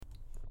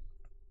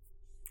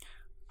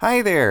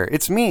Hi there,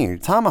 it's me,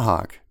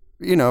 Tomahawk.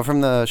 You know,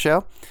 from the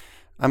show.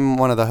 I'm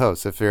one of the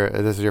hosts. If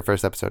this is your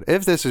first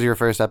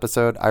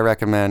episode, I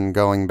recommend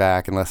going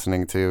back and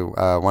listening to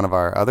one of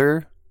our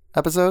other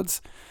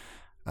episodes.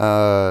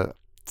 The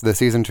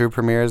season 2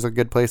 premiere is a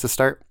good place to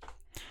start.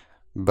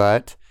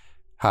 But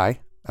hi,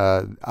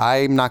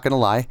 I'm not gonna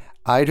lie.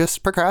 I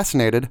just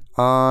procrastinated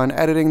on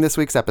editing this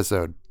week's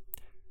episode.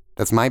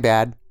 That's my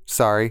bad.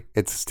 Sorry,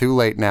 it's too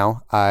late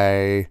now.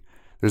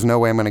 There's no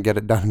way I'm gonna get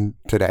it done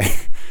today.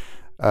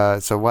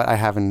 So what I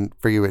have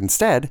for you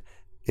instead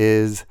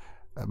is,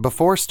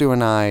 before Stu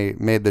and I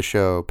made the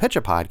show Pitch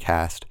a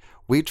Podcast,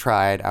 we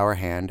tried our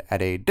hand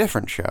at a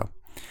different show,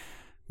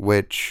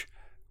 which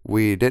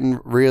we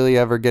didn't really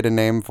ever get a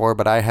name for,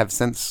 but I have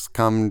since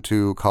come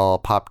to call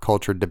Pop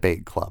Culture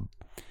Debate Club.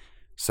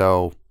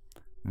 So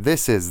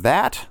this is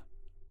that.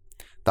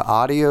 The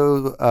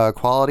audio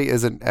quality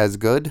isn't as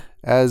good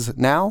as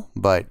now,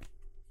 but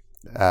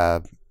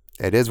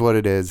it is what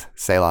it is.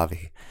 C'est la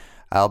vie.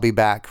 I'll be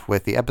back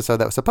with the episode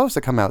that was supposed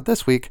to come out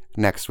this week,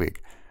 next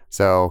week.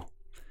 So,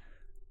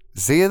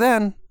 see you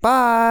then.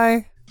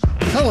 Bye.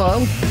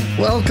 Hello.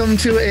 Welcome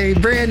to a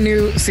brand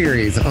new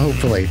series,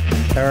 hopefully.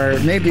 Or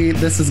maybe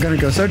this is going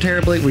to go so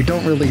terribly we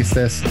don't release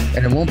this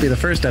and it won't be the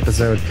first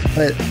episode.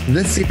 But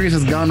this series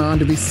has gone on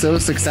to be so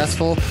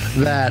successful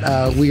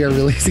that we are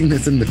releasing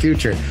this in the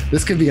future.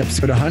 This could be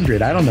episode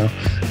 100. I don't know.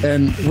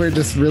 And we're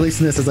just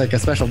releasing this as like a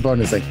special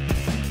bonus thing.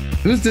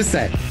 Who's to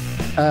say?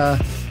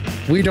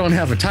 We don't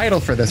have a title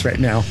for this right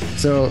now.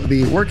 So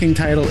the working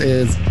title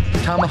is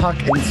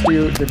Tomahawk and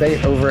Stu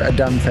Debate Over a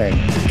Dumb Thing,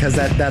 because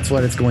that's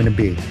what it's going to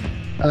be.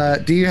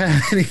 Do you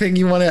have anything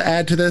you want to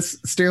add to this,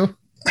 Stu?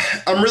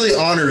 I'm really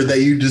honored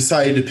that you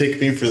decided to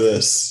pick me for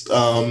this.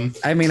 I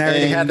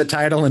already had the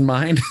title in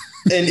mind.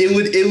 And it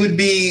would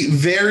be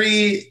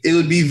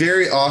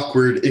very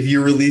awkward if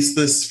you released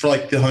this for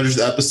like the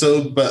 100th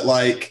episode, but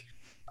like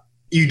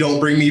you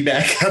don't bring me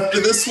back after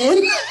this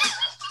one.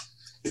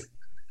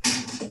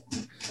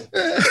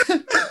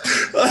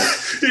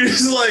 You're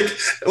just like,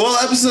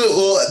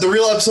 the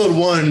real episode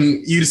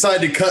 1, you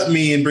decide to cut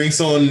me and bring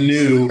someone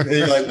new, and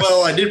you're like,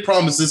 well, I did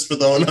promise this for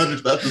the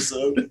 100th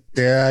episode.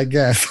 Yeah, I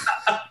guess.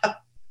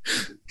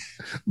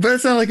 But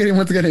it's not like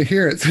anyone's going to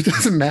hear it, so it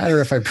doesn't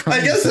matter if I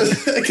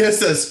promise. I guess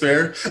that's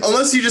fair.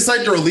 Unless you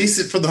decide to release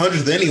it for the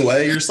 100th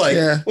anyway, you're just like,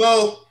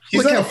 well,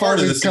 he's look not how a far part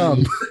of we've this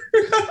come.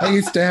 I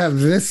used to have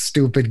this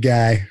stupid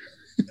guy.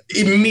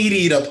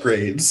 Immediate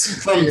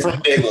upgrades from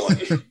day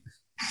one.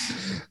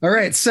 All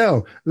right,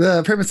 so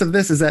the purpose of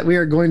this is that we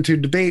are going to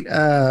debate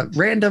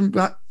random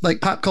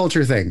like pop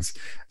culture things.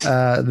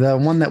 The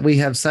one that we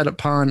have set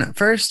upon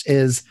first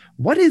is,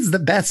 what is the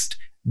best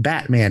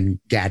Batman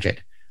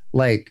gadget?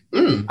 Like,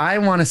 I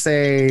want to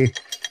say,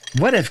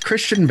 what if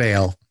Christian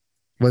Bale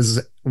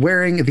was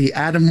wearing the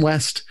Adam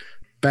West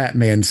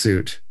Batman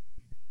suit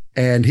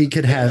and he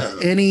could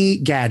have any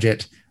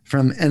gadget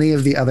from any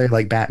of the other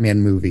like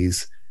Batman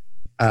movies?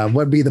 What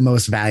would be the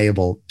most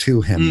valuable to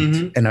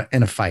him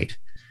in a fight?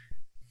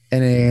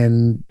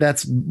 And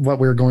that's what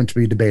we're going to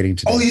be debating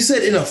today. Oh, you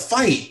said in a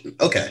fight.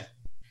 Okay.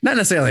 Not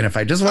necessarily in a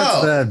fight. Just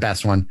what's the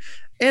best one.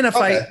 In a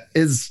fight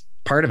is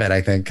part of it,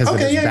 I think, because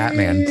it is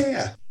Batman.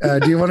 Yeah.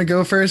 Do you want to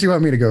go first? You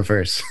want me to go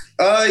first?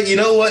 You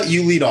know what?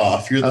 You lead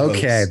off. You're the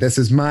host. This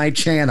is my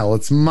channel.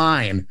 It's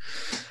mine.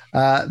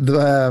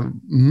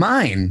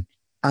 Mine.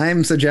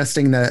 I'm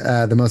suggesting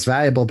that the most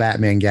valuable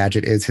Batman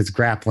gadget is his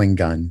grappling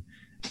gun.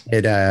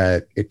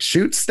 It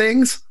shoots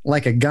things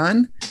like a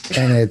gun,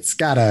 and it's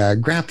got a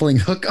grappling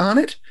hook on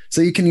it, so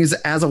you can use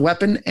it as a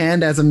weapon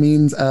and as a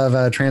means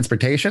of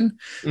transportation.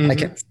 I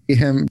can see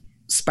him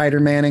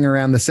Spider-Manning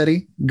around the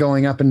city,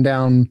 going up and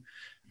down,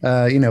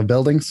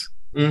 buildings.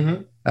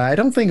 I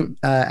don't think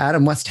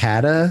Adam West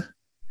had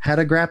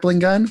a grappling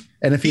gun,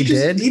 and if he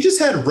did, he just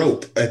had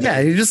rope. I think. Yeah,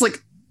 he just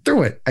like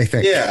threw it, I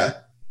think. Yeah,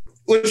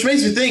 which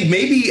makes me think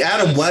maybe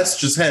Adam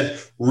West just had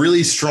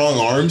really strong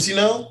arms,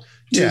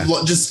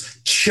 just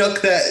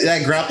chuck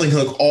that grappling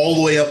hook all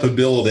the way up a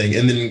building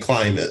and then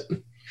climb it.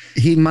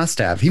 He must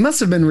have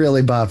been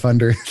really buff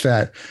under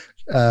that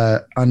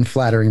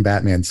unflattering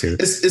Batman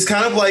suit. It's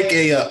kind of like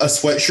a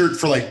sweatshirt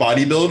for like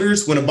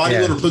bodybuilders. When a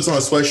bodybuilder puts on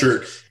a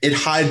sweatshirt, it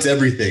hides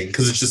everything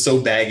because it's just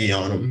so baggy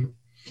on them.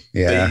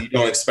 Yeah, you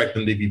don't expect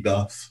them to be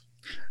buff.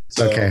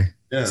 So, okay.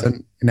 Yeah. So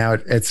now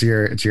it's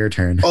your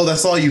turn. Oh,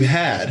 that's all you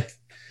had.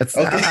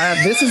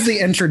 This is the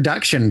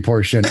introduction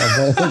portion of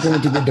what we're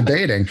going to be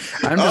debating.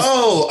 I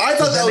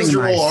thought that was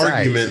your whole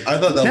argument.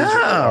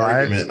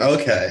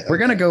 Okay. We're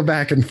going to go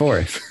back and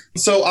forth.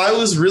 So I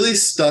was really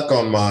stuck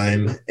on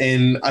mine,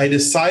 and I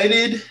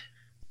decided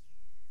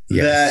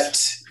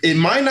that it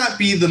might not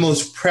be the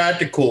most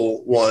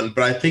practical one,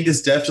 but I think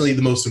it's definitely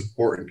the most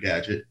important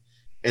gadget.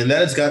 And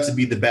that has got to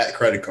be the Bat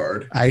credit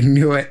card. I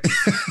knew it.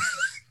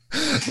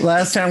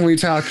 Last time we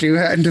talked, you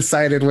hadn't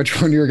decided which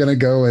one you were going to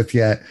go with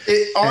yet.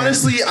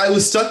 Honestly, I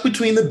was stuck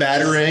between the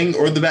Batarang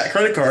or the Bat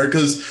credit card,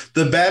 because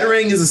the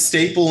Batarang is a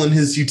staple in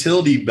his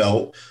utility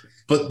belt,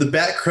 but the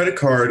Bat credit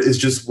card is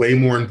just way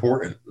more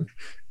important.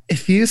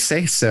 If you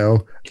say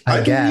so, I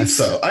guess. Believe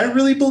so. I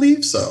really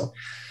believe so.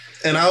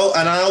 and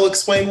I'll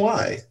explain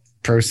why.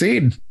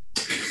 Proceed.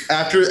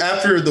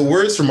 After the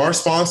words from our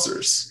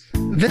sponsors.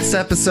 This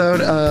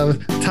episode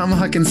of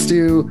Tomahawk and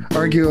Stew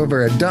Argue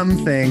Over a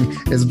Dumb Thing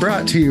is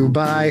brought to you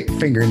by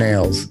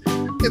fingernails.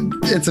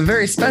 It's a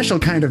very special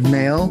kind of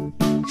nail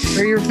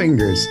for your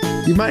fingers.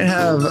 You might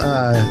have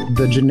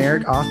the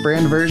generic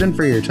off-brand version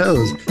for your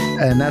toes,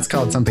 and that's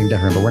called something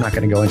different, but we're not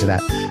going to go into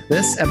that.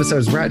 This episode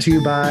is brought to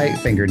you by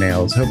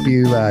fingernails. Hope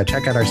you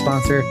check out our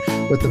sponsor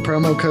with the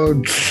promo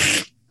code.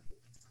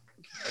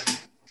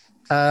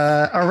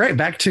 All right,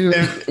 back to...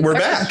 And we're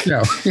back.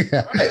 No.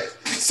 Yeah. All right.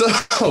 So,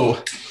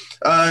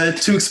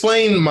 to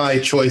explain my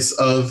choice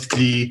of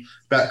the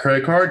Bat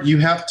credit card, you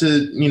have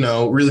to,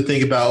 really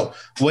think about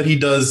what he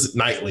does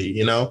nightly.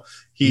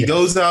 He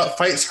goes out,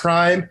 fights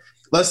crime.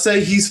 Let's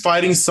say he's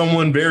fighting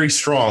someone very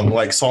strong,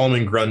 like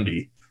Solomon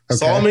Grundy. Okay.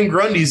 Solomon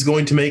Grundy is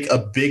going to make a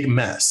big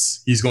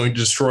mess. He's going to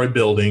destroy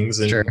buildings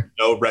and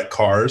wreck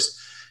cars.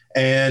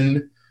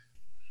 And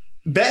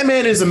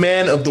Batman is a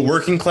man of the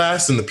working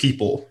class and the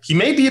people. He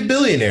may be a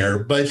billionaire,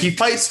 but he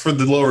fights for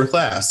the lower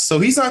class. So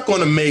he's not going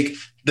to make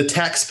the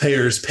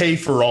taxpayers pay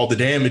for all the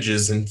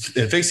damages and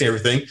fixing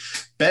everything.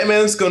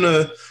 Batman's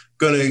gonna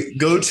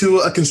go to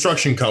a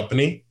construction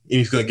company and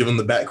he's gonna give them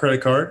the Bat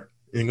credit card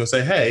and he's gonna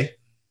say, "Hey,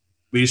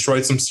 we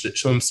destroyed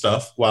some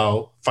stuff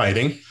while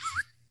fighting.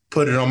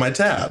 Put it on my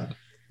tab.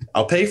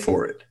 I'll pay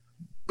for it."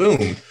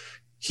 Boom.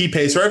 He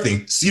pays for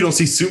everything. So you don't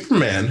see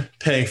Superman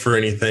paying for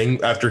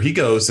anything after he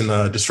goes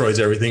and destroys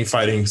everything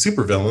fighting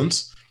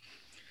supervillains.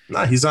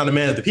 Nah, he's not a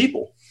man of the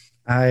people.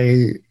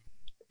 I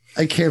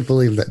can't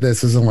believe that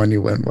this is the one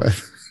you went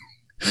with.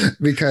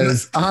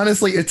 Because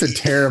honestly, it's a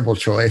terrible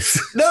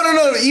choice.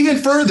 No. Even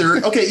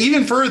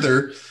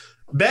further.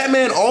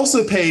 Batman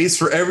also pays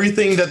for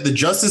everything that the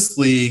Justice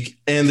League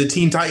and the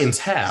Teen Titans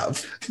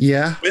have.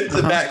 Yeah. With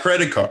the Bat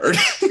credit card.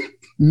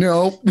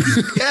 No.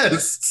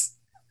 Yes.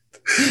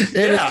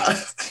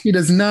 He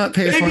does not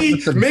pay for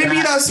it. Maybe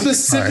not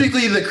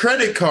specifically the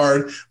credit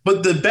card,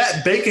 but the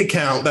Bat bank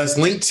account that's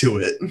linked to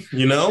it,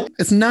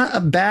 It's not a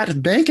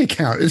Bat bank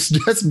account. It's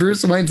just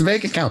Bruce Wayne's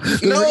bank account. The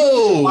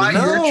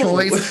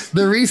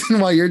reason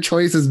why your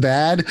choice is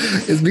bad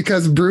is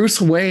because Bruce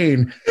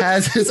Wayne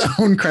has his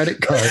own credit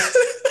card.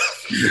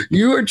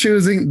 You are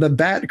choosing the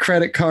Bat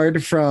credit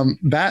card from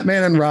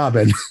Batman and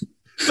Robin.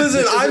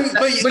 Listen, no.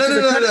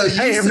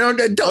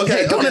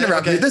 Hey, don't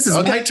interrupt me. This is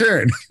my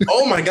turn.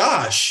 Oh my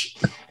gosh.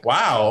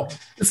 Wow.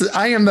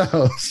 I am the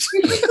host.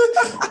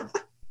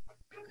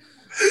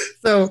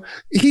 So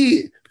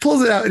he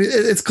pulls it out.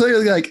 It's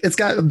clearly like it's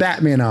got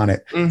Batman on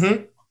it.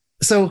 Mm-hmm.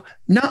 So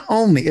not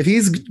only if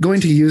he's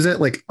going to use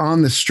it like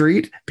on the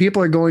street,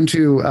 people are going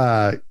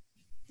to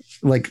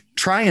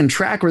try and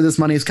track where this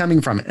money is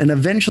coming from. And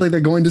eventually they're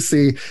going to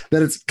see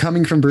that it's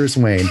coming from Bruce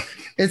Wayne.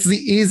 It's the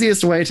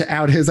easiest way to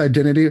out his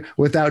identity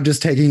without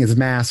just taking his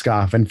mask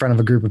off in front of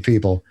a group of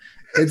people.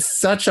 It's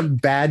such a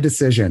bad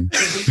decision.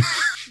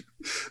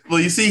 Well,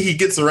 you see, he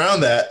gets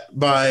around that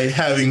by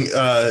having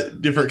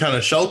different kind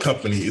of shell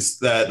companies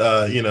that,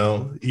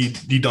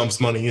 he dumps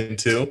money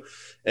into.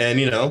 And,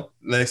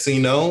 next thing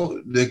you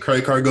know, the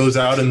credit card goes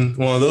out in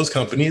one of those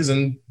companies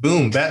and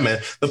boom,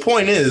 Batman. The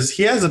point is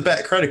he has a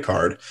Bat credit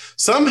card.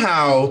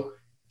 Somehow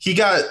he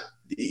got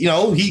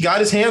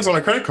his hands on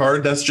a credit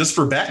card that's just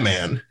for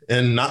Batman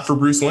and not for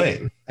Bruce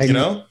Wayne,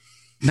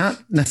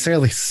 Not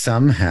necessarily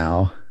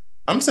somehow.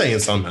 I'm saying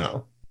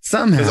somehow.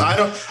 Somehow.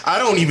 Because I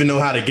don't even know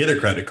how to get a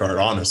credit card,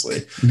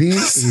 honestly. Me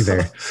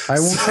either. I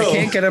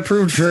can't get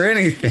approved for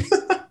anything.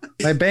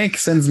 My bank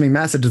sends me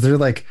messages. They're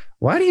like,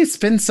 "Why do you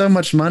spend so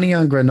much money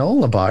on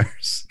granola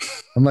bars?"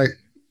 I'm like,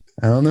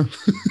 I don't know.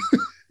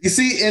 You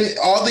see, and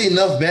oddly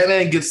enough,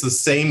 Batman gets the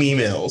same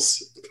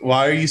emails.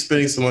 Why are you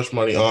spending so much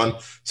money on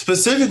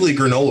specifically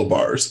granola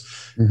bars?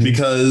 Mm-hmm.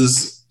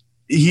 Because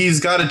he's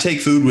got to take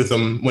food with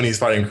him when he's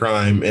fighting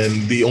crime.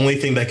 And the only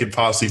thing that could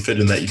possibly fit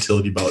in that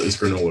utility belt is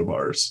granola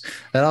bars.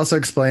 That also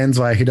explains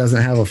why he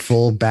doesn't have a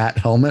full Bat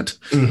helmet.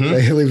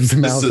 Mm-hmm. He leaves his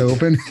mouth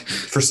open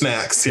for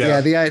snacks. Yeah.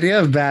 Yeah. The idea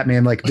of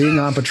Batman, like being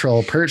on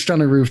patrol, perched on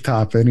a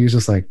rooftop, and he's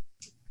just like,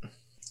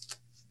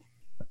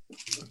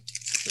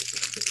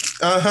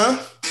 granola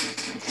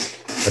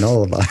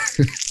bar.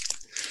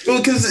 Well,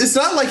 because it's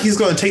not like he's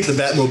going to take the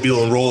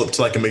Batmobile and roll it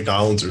to like a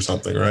McDonald's or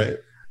something, right?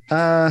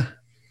 I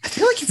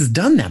feel like he's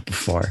done that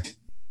before.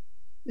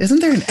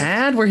 Isn't there an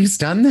ad where he's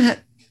done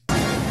that?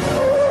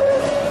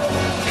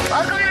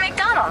 Welcome to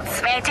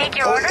McDonald's. May I take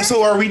your order?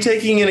 So are we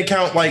taking into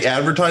account like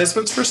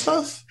advertisements for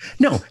stuff?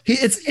 No,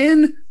 it's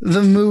in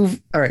the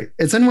move. All right.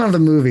 It's in one of the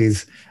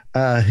movies.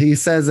 He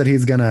says that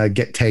he's going to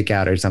get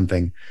takeout or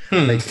something.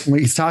 Like when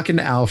he's talking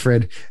to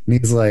Alfred and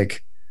he's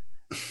like,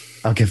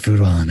 "I'll get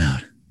food while I'm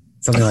out."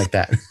 Something like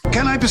that.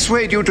 Can I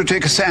persuade you to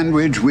take a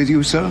sandwich with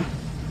you, sir?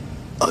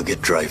 I'll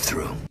get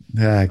drive-through.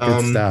 Yeah,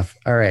 good stuff.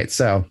 All right,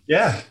 so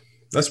yeah,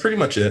 that's pretty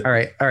much it. All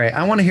right.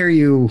 I want to hear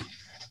you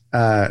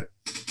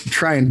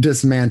try and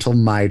dismantle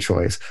my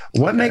choice.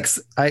 What makes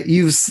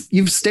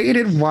you've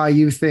stated why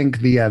you think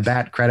the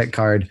Bat credit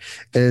card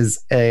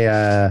is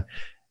a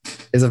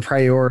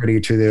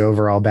priority to the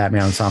overall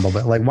Batman ensemble,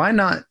 but like, why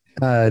not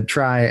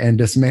try and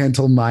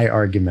dismantle my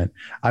argument.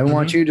 I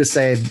want you to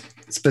say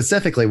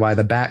specifically why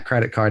the Bat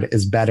credit card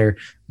is better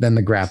than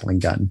the grappling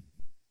gun.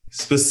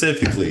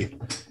 Specifically.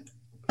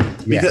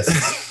 Yes.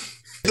 Because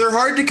they're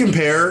hard to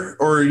compare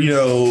or,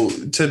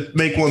 to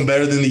make one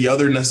better than the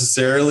other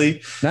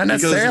necessarily. Not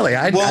necessarily.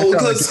 I feel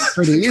like it's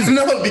pretty easy.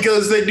 No,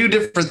 because they do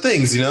different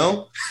things,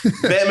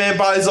 Batman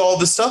buys all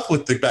the stuff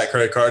with the Bat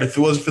credit card. If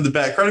it wasn't for the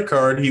Bat credit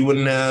card, he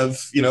wouldn't have,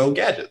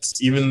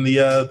 gadgets, even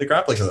the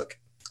grappling hook.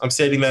 I'm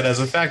stating that as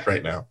a fact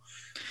right now.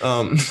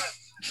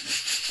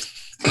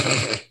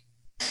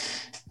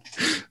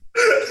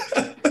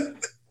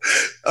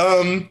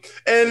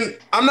 And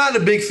I'm not a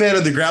big fan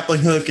of the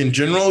grappling hook in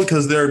general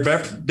because there are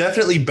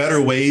definitely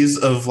better ways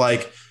of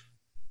like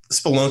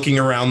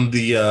spelunking around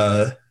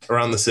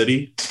the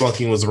city.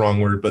 Spelunking was the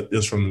wrong word, but it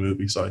was from the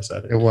movie, so I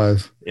said it. It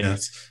was.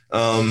 Yes.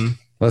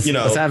 Let's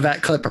have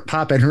that clip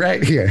popping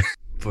right here.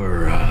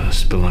 For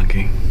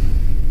spelunking.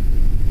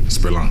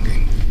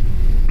 Spelunking.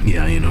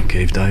 Yeah,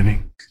 cave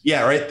diving.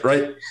 Yeah,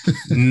 right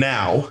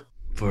now.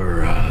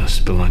 For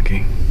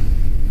spelunking.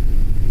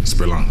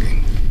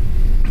 Spelunking.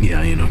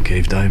 Yeah,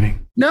 cave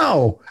diving.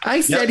 No,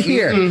 I said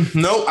here.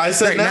 No, I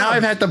said now.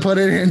 I've had to put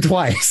it in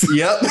twice.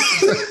 Yep.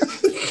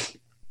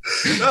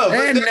 No,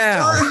 and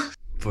now.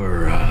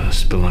 For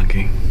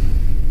spelunking.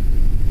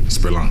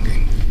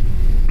 Spelunking.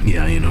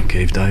 Yeah,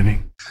 cave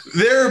diving.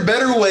 There are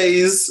better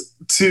ways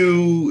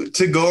to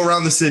go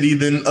around the city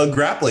than a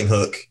grappling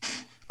hook.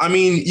 I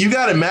mean, you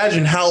got to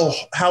imagine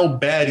how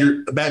bad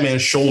your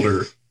Batman's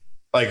shoulder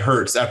like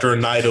hurts after a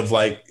night of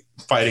like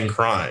fighting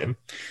crime.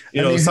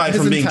 Aside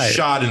from being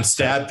shot and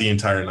stabbed the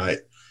entire night.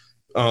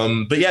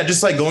 But yeah,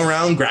 just like going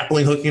around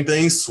grappling, hooking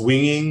things,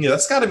 swinging.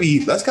 That's gotta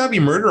be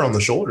murder on the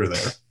shoulder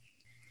there.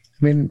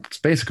 I mean, it's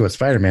basically what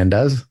Spider-Man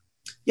does.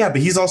 Yeah, but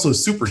he's also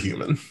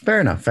superhuman.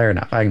 Fair enough.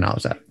 I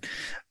acknowledge that.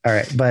 All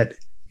right, but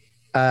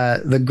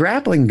the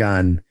grappling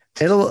gun,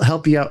 it'll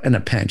help you out in a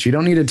pinch. You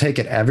don't need to take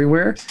it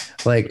everywhere.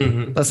 Like,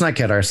 let's not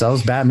kid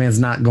ourselves. Batman's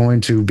not going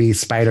to be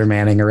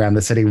Spider-Manning around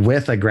the city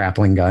with a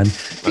grappling gun.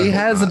 He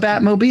has a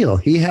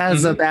Batmobile. He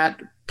has a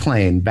Bat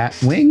plane,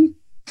 Batwing.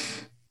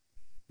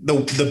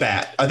 The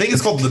Bat. I think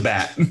it's called the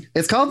Bat.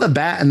 It's called the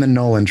Bat in the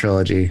Nolan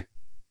trilogy.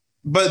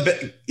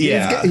 But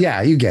yeah.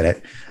 Yeah, you get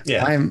it.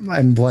 Yeah.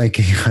 I'm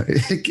blanking.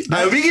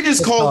 We could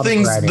just call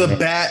things the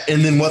Bat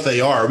and then what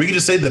they are. We could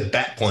just say the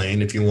Bat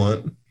plane if you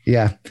want.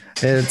 Yeah.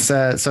 It's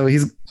so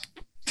he's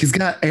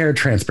got air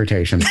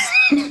transportation.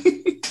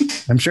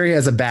 I'm sure he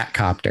has a Bat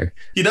copter.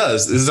 He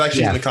does. This is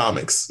actually in the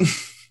comics.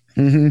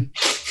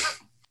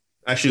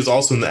 Actually, it's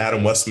also in the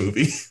Adam West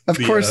movie. Of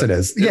course it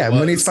is. Yeah,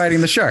 when he's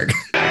fighting the shark.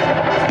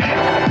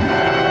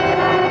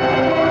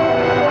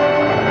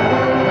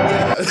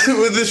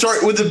 With the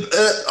shark,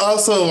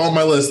 also on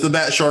my list, the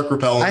Bat shark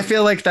repellent. I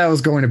feel like that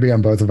was going to be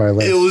on both of our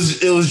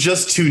lists. It was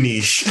just too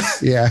niche.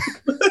 Yeah.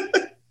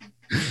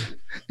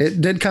 It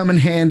did come in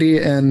handy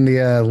in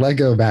the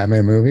Lego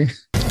Batman movie.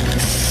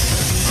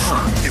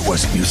 It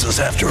wasn't useless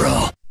after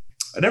all.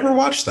 I never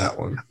watched that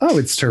one. Oh,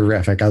 it's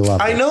terrific. I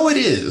love it. I know it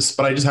is,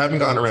 but I just haven't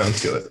gotten around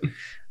to it.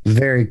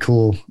 Very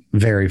cool.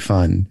 Very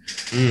fun.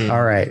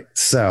 All right.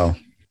 So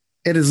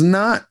it is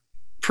not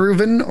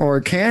proven or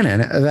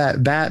canon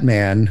that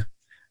Batman,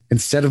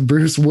 instead of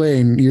Bruce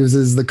Wayne,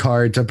 uses the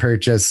card to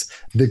purchase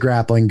the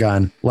grappling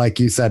gun, like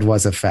you said,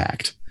 was a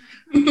fact.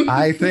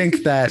 I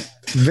think that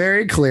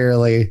very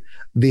clearly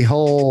the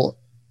whole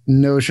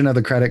notion of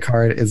the credit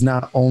card is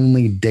not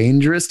only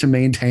dangerous to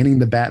maintaining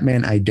the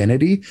Batman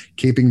identity,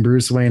 keeping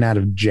Bruce Wayne out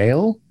of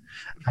jail.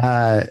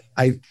 The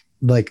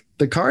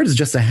card is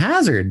just a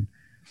hazard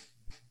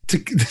to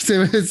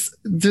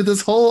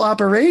this whole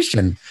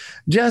operation.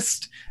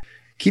 Just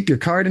keep your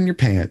card in your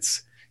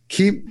pants.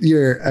 Keep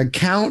your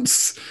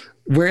accounts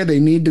where they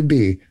need to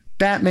be.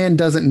 Batman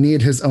doesn't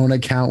need his own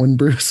account when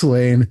Bruce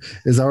Wayne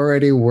is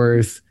already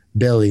worth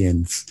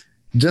billions.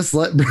 Just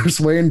let Bruce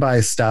Wayne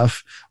buy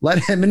stuff, let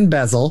him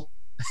embezzle,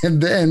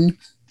 and then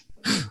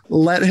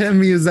let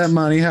him use that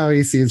money how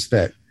he sees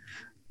fit.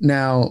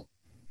 Now,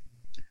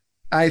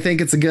 I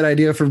think it's a good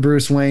idea for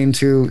Bruce Wayne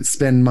to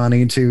spend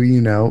money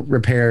to,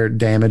 repair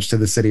damage to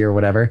the city or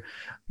whatever.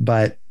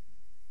 But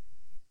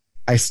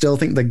I still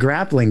think the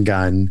grappling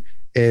gun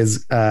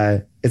is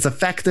it's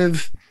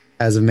effective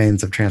as a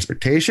means of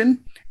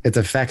transportation. It's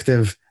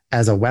effective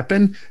as a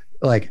weapon.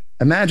 Like,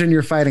 imagine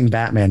you're fighting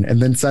Batman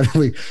and then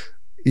suddenly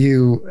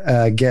you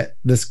get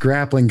this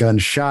grappling gun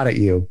shot at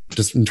you.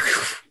 Just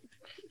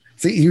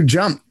see, you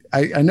jump.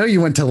 I know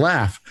you went to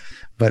laugh,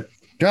 but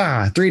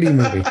 3D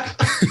movie.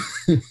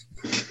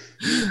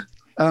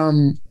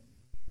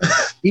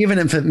 Even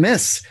if it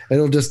miss,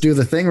 it'll just do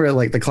the thing where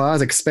like the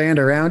claws expand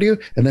around you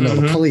and then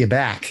it'll pull you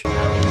back.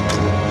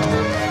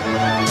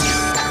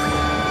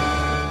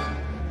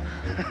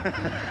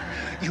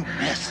 You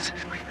missed.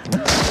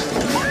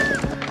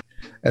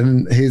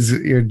 And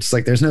you're just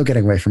like, there's no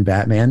getting away from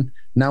Batman.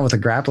 Not with a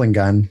grappling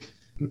gun.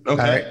 Okay. All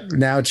right,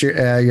 now it's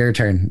your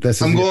turn.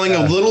 I'm going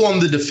a little on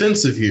the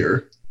defensive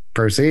here.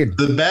 Proceed.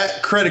 The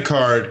Bat credit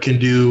card can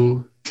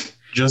do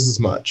just as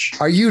much.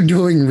 Are you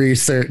doing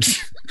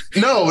research?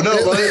 No.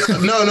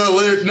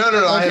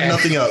 I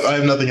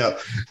have nothing up.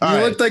 All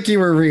You looked like you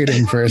were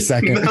reading for a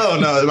second.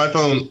 No, my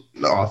phone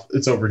off.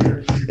 It's over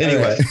here.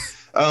 Anyway,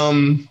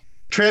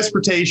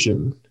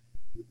 transportation.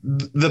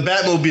 The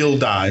Batmobile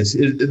dies.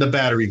 The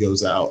battery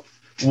goes out.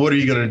 What are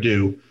you going to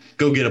do?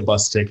 Go get a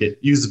bus ticket.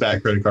 Use the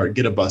Bat credit card.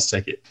 Get a bus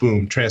ticket.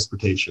 Boom.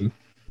 Transportation.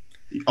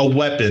 A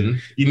weapon.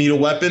 You need a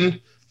weapon?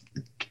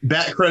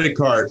 Bat credit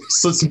card.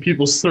 Slit some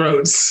people's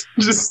throats.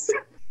 Just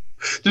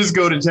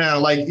go to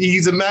town. Like,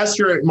 he's a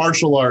master at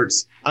martial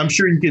arts. I'm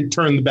sure you could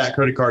turn the Bat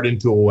credit card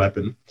into a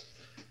weapon.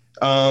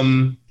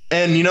 And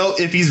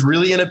if he's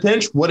really in a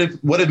pinch, what if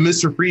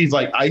Mr. Freeze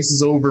like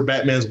ices over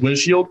Batman's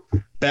windshield?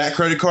 Bat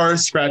credit card,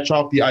 scratch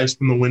off the ice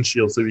from the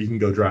windshield so he can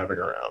go driving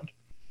around.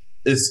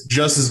 It's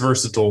just as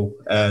versatile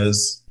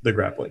as the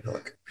grappling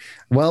hook.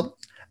 Well,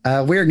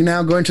 we're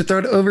now going to throw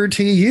it over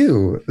to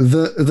you,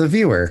 the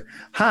viewer.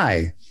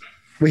 Hi.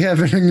 We have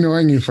been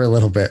ignoring you for a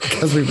little bit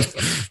because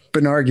we've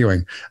been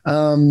arguing.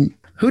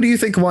 Who do you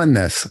think won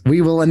this?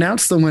 We will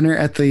announce the winner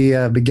at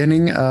the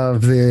beginning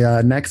of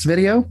the next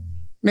video.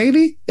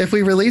 Maybe if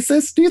we release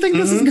this. Do you think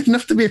this is good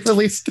enough to be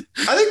released?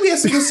 I think we have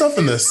some good stuff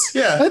in this.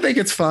 Yeah. I think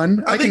it's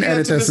fun. I can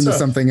edit this into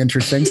something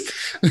interesting.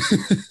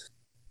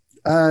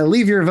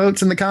 Leave your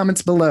votes in the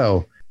comments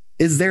below.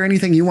 Is there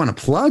anything you want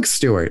to plug,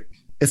 Stuart?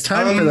 It's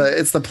time for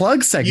the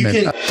plug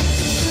segment.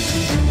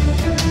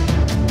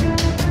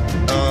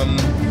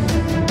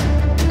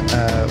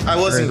 I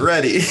wasn't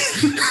ready.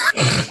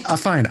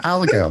 Fine,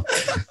 I'll go.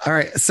 All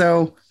right.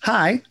 So,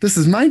 hi, this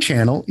is my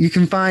channel. You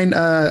can find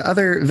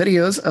other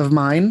videos of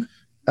mine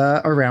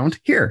around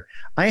here.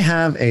 I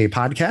have a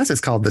podcast. It's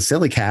called The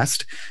Silly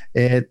Cast.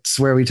 It's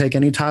where we take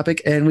any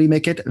topic and we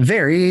make it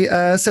very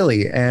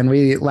silly and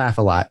we laugh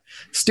a lot.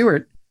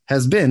 Stuart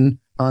has been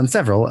on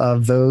several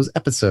of those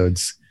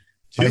episodes.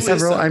 By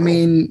several, I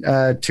mean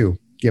 2.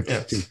 Yep.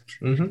 Yeah. 2.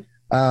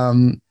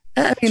 Mm-hmm.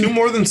 Two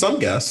more than some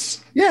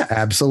guests. Yeah,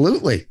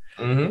 absolutely.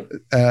 Mm-hmm.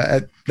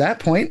 At that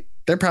point,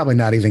 they're probably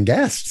not even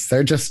guests.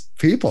 They're just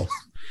people.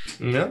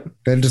 Yeah.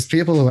 They're just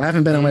people who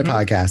haven't been on my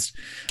podcast.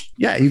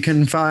 Yeah, you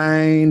can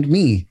find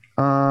me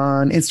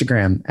on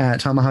Instagram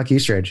at Tomahawk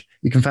Eastridge.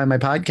 You can find my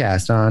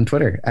podcast on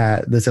Twitter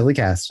at The Silly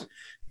Cast.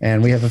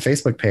 And we have a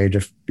Facebook page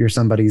if you're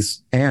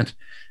somebody's aunt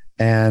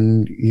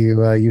and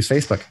you use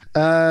Facebook.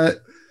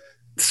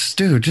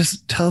 Stu,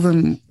 just tell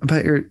them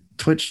about your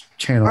Twitch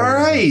channel. All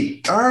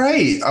right.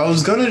 I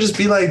was going to just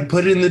be like,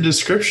 put it in the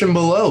description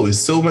below. It's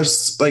so much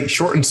like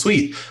short and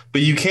sweet,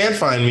 but you can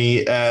find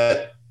me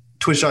at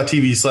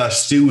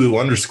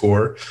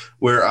twitch.tv/Stuwoo_,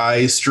 where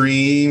I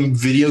stream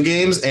video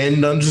games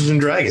and Dungeons and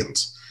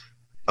Dragons.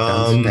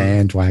 Dungeon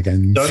and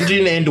Dragons.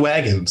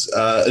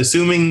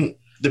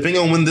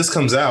 Depending on when this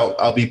comes out,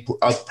 I'll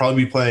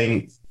probably be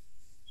playing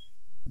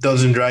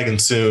Dungeons and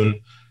Dragons soon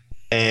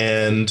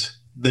and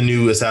the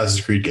new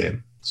Assassin's Creed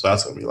game. So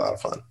that's going to be a lot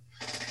of fun.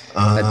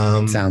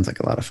 That sounds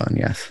like a lot of fun.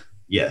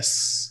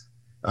 Yes.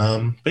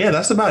 But yeah,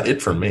 that's about it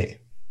for me.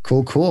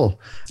 Cool.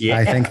 Yeah.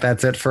 I think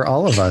that's it for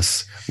all of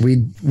us. We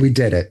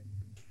did it.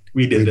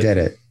 We did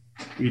it.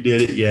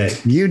 Yay.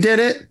 You did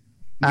it.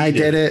 I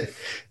did it.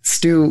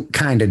 Stu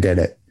kind of did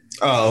it.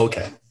 Oh,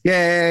 okay.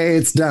 Yay.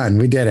 It's done.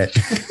 We did it.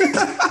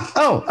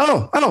 Oh,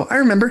 I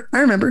remember.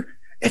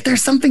 If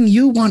there's something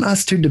you want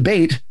us to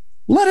debate,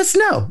 let us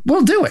know.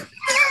 We'll do it.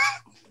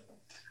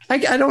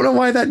 I don't know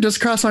why that just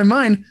crossed my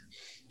mind.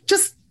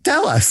 Just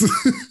tell us.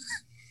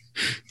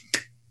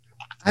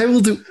 I will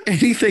do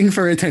anything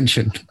for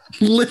attention.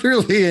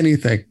 Literally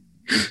anything.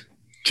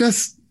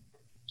 Just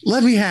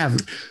let me have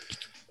it.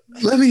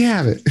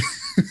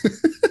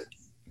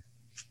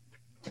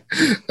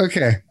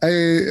 Okay.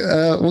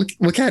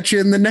 We'll catch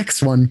you in the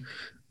next one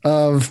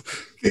of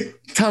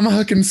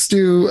Tomahawk and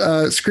Stu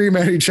scream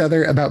at each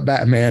other about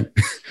Batman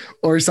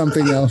or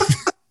something else.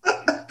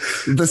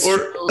 The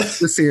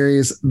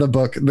series, the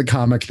book, the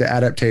comic, the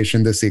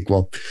adaptation, the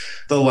sequel.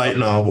 The light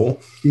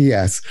novel.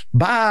 Yes.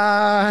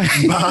 Bye.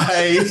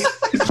 Bye.